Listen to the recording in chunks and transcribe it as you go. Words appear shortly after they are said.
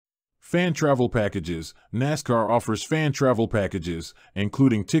Fan travel packages. NASCAR offers fan travel packages,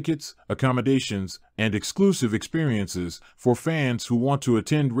 including tickets, accommodations, and exclusive experiences for fans who want to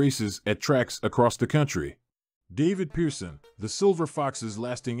attend races at tracks across the country. David Pearson, the Silver Fox's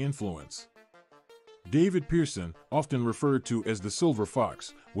lasting influence. David Pearson, often referred to as the Silver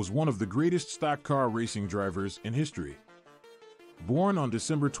Fox, was one of the greatest stock car racing drivers in history. Born on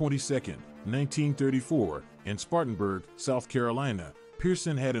December 22, 1934, in Spartanburg, South Carolina,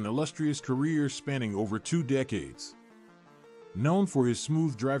 Pearson had an illustrious career spanning over 2 decades. Known for his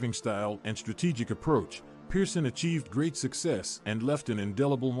smooth driving style and strategic approach, Pearson achieved great success and left an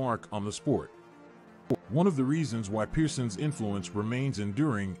indelible mark on the sport. One of the reasons why Pearson's influence remains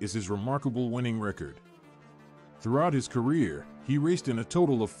enduring is his remarkable winning record. Throughout his career, he raced in a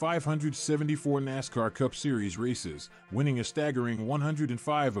total of 574 NASCAR Cup Series races, winning a staggering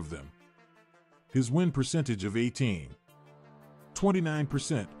 105 of them. His win percentage of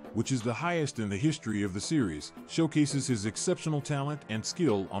 29%, which is the highest in the history of the series, showcases his exceptional talent and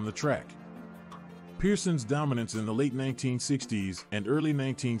skill on the track. Pearson's dominance in the late 1960s and early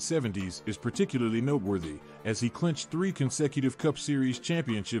 1970s is particularly noteworthy, as he clinched 3 consecutive Cup Series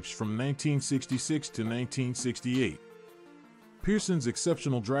championships from 1966 to 1968. Pearson's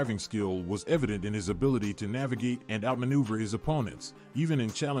exceptional driving skill was evident in his ability to navigate and outmaneuver his opponents, even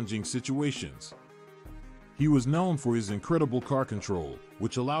in challenging situations. He was known for his incredible car control,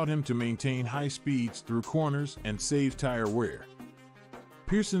 which allowed him to maintain high speeds through corners and save tire wear.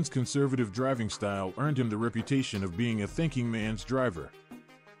 Pearson's conservative driving style earned him the reputation of being a thinking man's driver.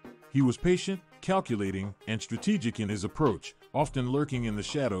 He was patient, calculating, and strategic in his approach, often lurking in the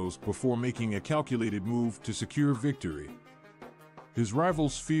shadows before making a calculated move to secure victory. His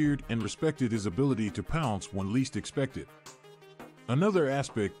rivals feared and respected his ability to pounce when least expected. Another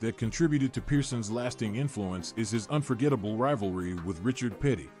aspect that contributed to Pearson's lasting influence is his unforgettable rivalry with Richard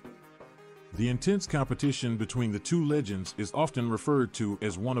Petty. The intense competition between the two legends is often referred to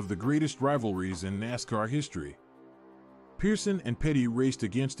as one of the greatest rivalries in NASCAR history. Pearson and Petty raced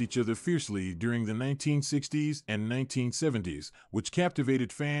against each other fiercely during the 1960s and 1970s, which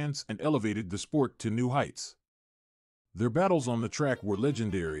captivated fans and elevated the sport to new heights. Their battles on the track were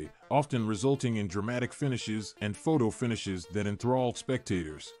legendary, often resulting in dramatic finishes and photo finishes that enthralled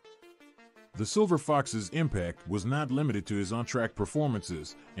spectators. The Silver Fox's impact was not limited to his on-track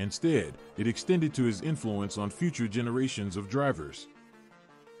performances. Instead, it extended to his influence on future generations of drivers.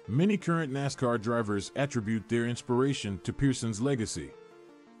 Many current NASCAR drivers attribute their inspiration to Pearson's legacy.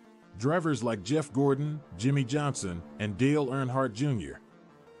 Drivers like Jeff Gordon, Jimmy Johnson, and Dale Earnhardt Jr.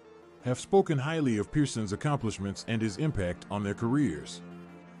 have spoken highly of Pearson's accomplishments and his impact on their careers.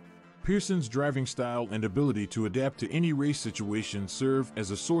 Pearson's driving style and ability to adapt to any race situation serve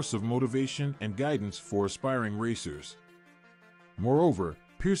as a source of motivation and guidance for aspiring racers. Moreover,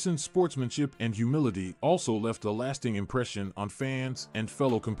 Pearson's sportsmanship and humility also left a lasting impression on fans and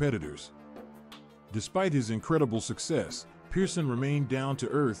fellow competitors. Despite his incredible success, Pearson remained down to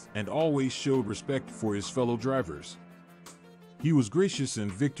earth and always showed respect for his fellow drivers. He was gracious in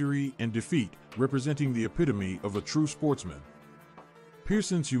victory and defeat, representing the epitome of a true sportsman.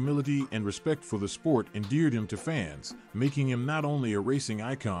 Pearson's humility and respect for the sport endeared him to fans, making him not only a racing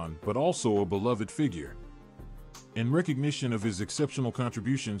icon but also a beloved figure. In recognition of his exceptional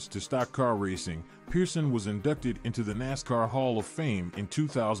contributions to stock car racing, Pearson was inducted into the NASCAR Hall of Fame in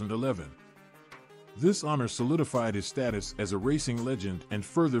 2011. This honor solidified his status as a racing legend and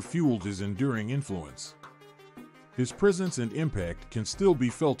further fueled his enduring influence. His presence and impact can still be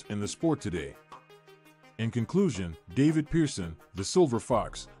felt in the sport today. In conclusion, David Pearson, the Silver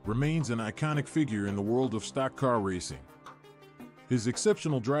Fox, remains an iconic figure in the world of stock car racing. His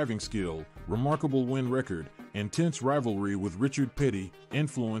exceptional driving skill, remarkable win record, intense rivalry with Richard Petty,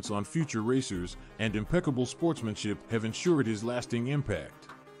 influence on future racers, and impeccable sportsmanship have ensured his lasting impact.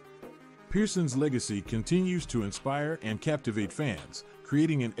 Pearson's legacy continues to inspire and captivate fans,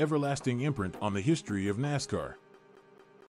 creating an everlasting imprint on the history of NASCAR.